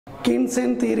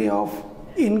Keynesian theory of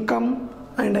income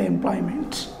and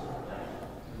employment.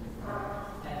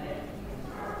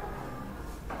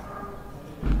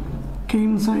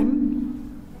 Keynesian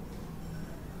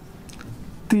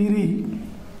theory,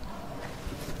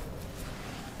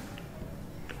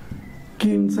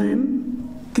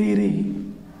 Keynesian theory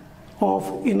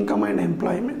of income and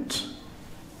employment.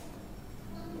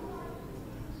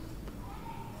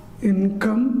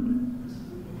 Income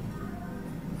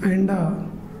and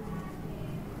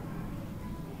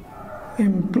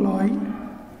employment.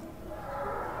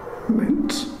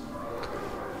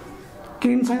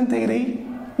 Keynesian theory,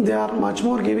 they are much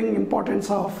more giving importance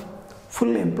of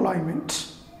full employment.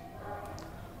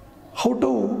 How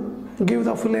to give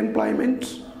the full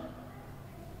employment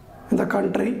in the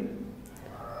country,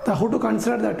 how to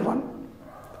consider that one.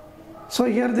 So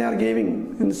here they are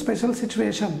giving in special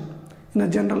situation, in a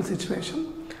general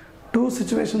situation. Two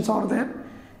situations are there.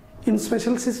 In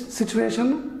special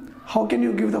situation, how can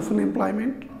you give the full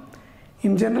employment?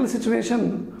 In general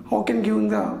situation, how can give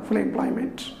the full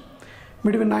employment?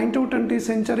 Between 9th to 20th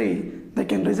century, they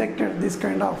can reject this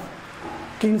kind of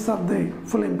Keynes of the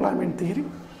full employment theory.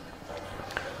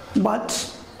 But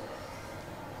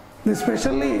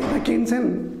especially the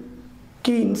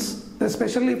Keynes, they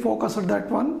especially focus on that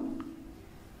one,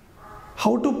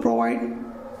 how to provide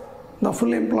the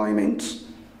full employment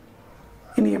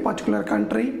in a particular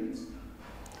country,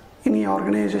 in a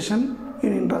organization,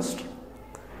 in industry.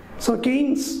 So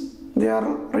Keynes, they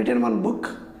are written one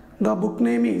book. The book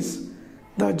name is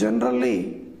the general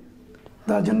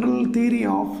theory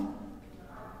of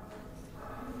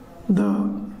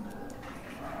the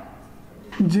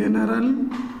general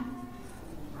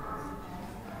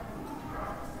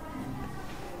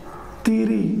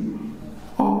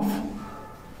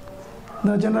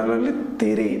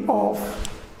theory of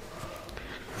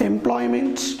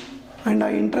employment and the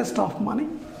interest of money.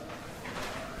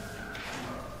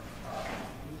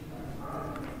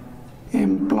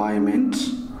 Employment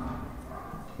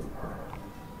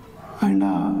and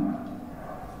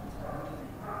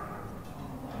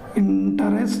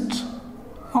interest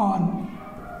on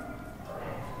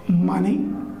money,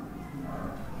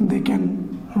 they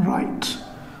can write.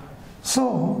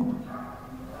 So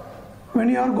when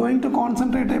you are going to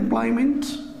concentrate employment,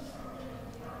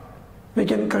 we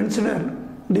can consider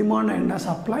demand and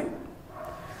supply.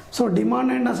 So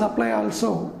demand and supply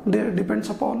also depends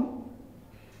upon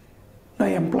the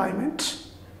employment.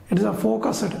 It is a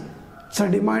focused, so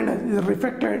demand is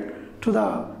reflected to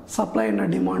the supply and the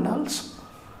demand also.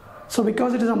 So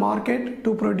because it is a market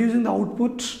to producing the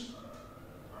output,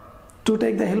 to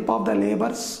take the help of the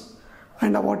laborers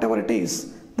and whatever it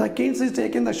is, the Keynes is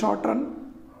taking the short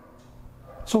run.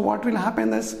 So what will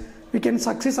happen is we can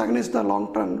succeed against the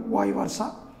long term, vice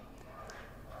versa.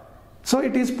 So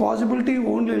it is possibility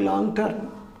only long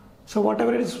term. So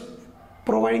whatever it is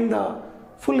providing the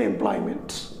full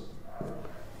employment.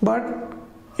 But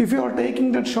if you are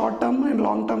taking that short term and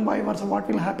long term, vice versa, what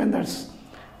will happen?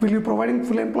 Will you providing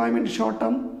full employment in short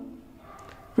term?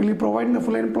 Will you providing the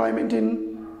full employment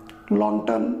in long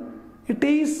term? It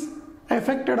is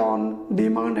affected on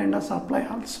demand and the supply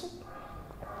also.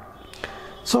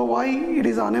 So why it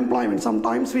is unemployment?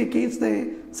 Sometimes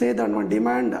they say that one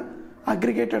demand,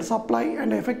 aggregated supply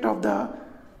and effect of the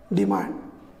demand.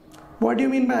 What do you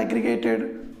mean by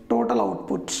aggregated? Total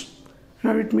output.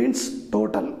 Now it means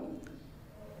total.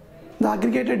 The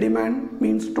aggregated demand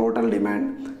means total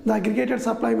demand. The aggregated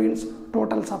supply means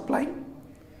total supply.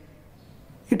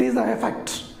 It is the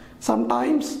effect.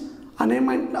 Sometimes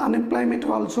unemployment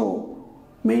also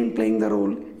playing the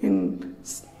role in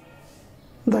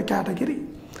the category.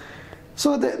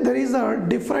 So there is a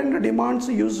different demands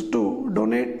used to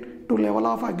donate to level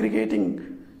of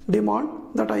aggregating demand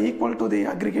that are equal to the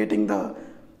aggregating the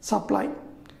supply.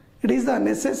 It is the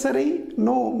necessary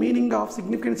no meaning of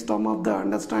significance term of the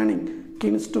understanding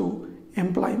Keynes to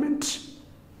employment.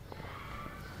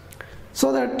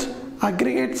 So that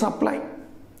aggregate supply.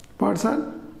 What's that?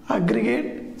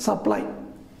 Aggregate supply.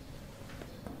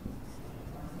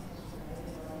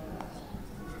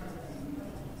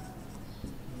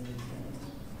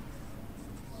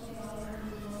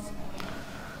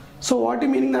 So what is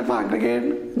meaning that for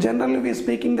aggregate? Generally we are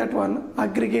speaking that one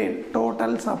aggregate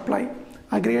total supply.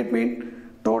 Aggregate means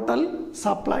total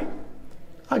supply.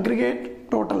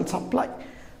 Aggregate total supply.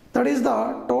 That is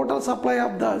the total supply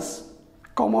of those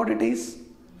commodities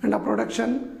and a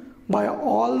production by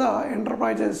all the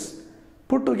enterprises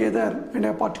put together in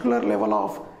a particular level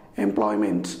of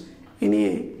employment in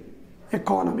a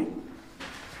economy.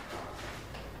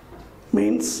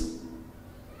 Means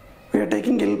we are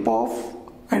taking help of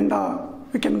and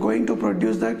we can going to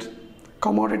produce that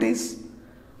commodities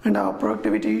and our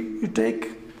productivity you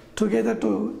take together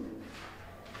to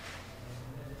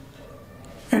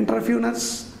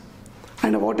entrepreneurs,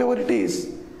 and whatever it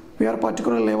is, we are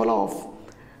particular level of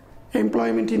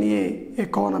employment in a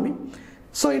economy.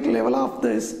 So it level of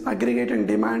this aggregated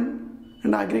demand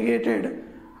and aggregated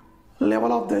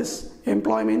level of this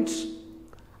employment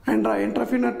and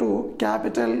entrepreneur to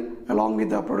capital along with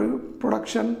the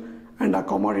production and a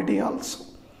commodity also.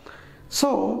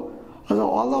 So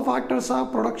all the factors are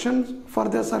production for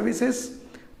the services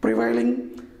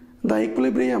prevailing, the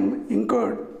equilibrium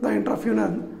incurred the entrepreneur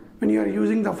when you are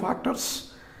using the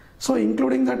factors. So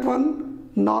including that one,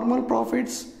 normal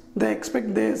profits they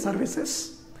expect their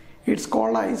services. It's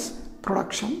called as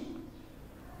production.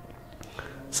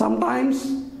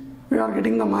 Sometimes we are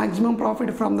getting the maximum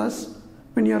profit from this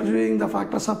when you are using the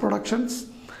factors of productions,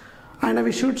 and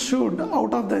we should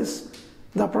out of this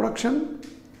the production.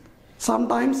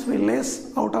 Sometimes we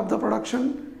less out of the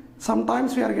production,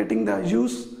 sometimes we are getting the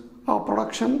use of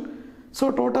production. So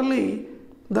totally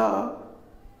the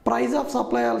price of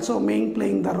supply also main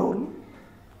playing the role.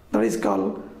 That is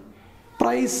called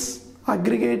price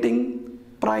aggregating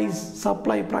price,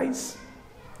 supply price.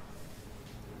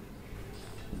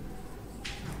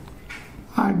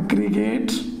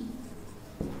 Aggregate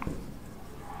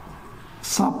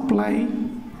supply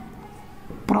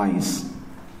price,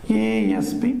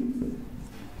 ASP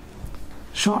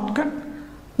shortcut.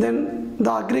 Then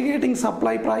the aggregating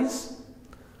supply price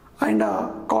and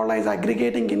called as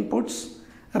aggregating inputs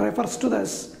refers to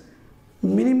this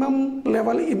minimum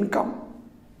level income,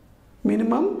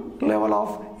 minimum level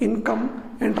of income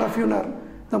entrepreneur,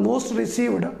 the most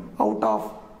received out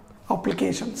of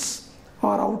applications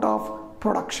or out of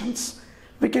productions.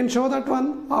 We can show that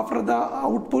one after the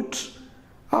output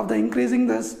of the increasing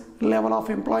this level of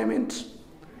employment,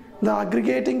 the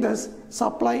aggregating this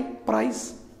supply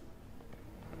price.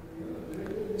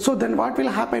 So then what will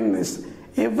happen is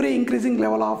every increasing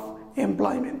level of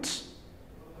employment,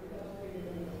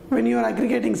 when you are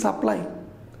aggregating supply,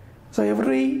 so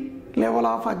every level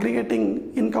of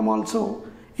aggregating income also,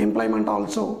 employment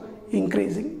also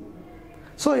increasing.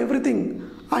 So everything,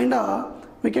 and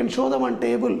we can show them on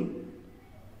table.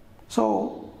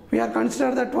 So we are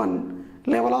consider that one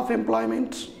level of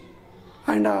employment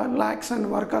and lakhs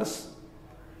and workers.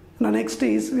 The next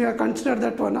is we are consider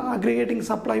that one aggregating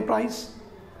supply price.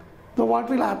 So what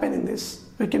will happen in this?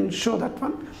 We can show that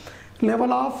one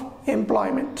level of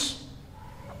employment.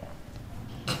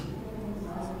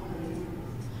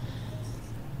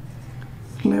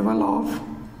 Level of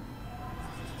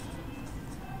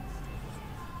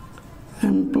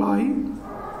employment.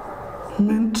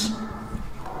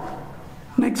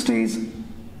 Next is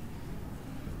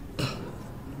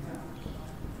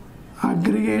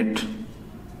aggregate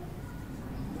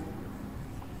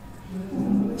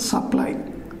supply.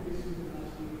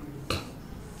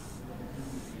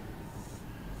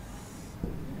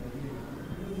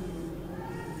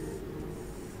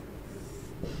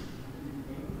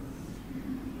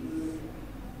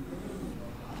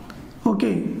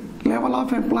 Okay, level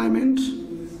of employment.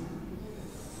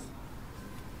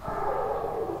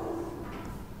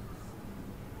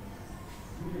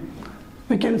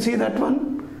 We can see that one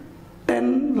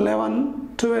 10,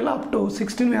 11, 12 up to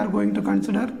 16 we are going to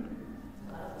consider.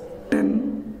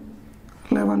 10,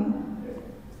 11,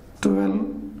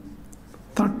 12,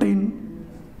 13,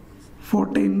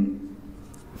 14,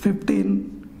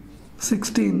 15,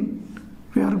 16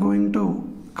 we are going to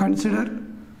consider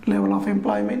level of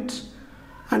employment.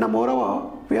 And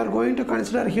moreover, we are going to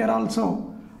consider here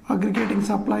also aggregating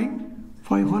supply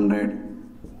 500,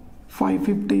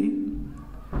 550,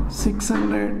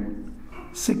 600,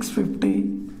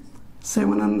 650,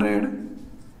 700,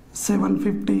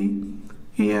 750,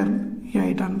 here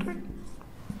 800.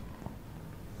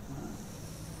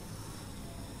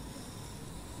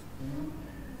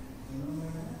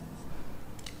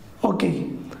 Okay,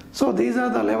 so these are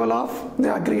the level of the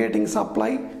aggregating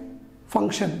supply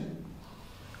function.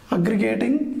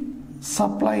 Aggregating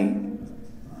supply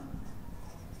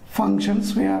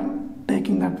functions, we are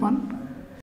taking that one.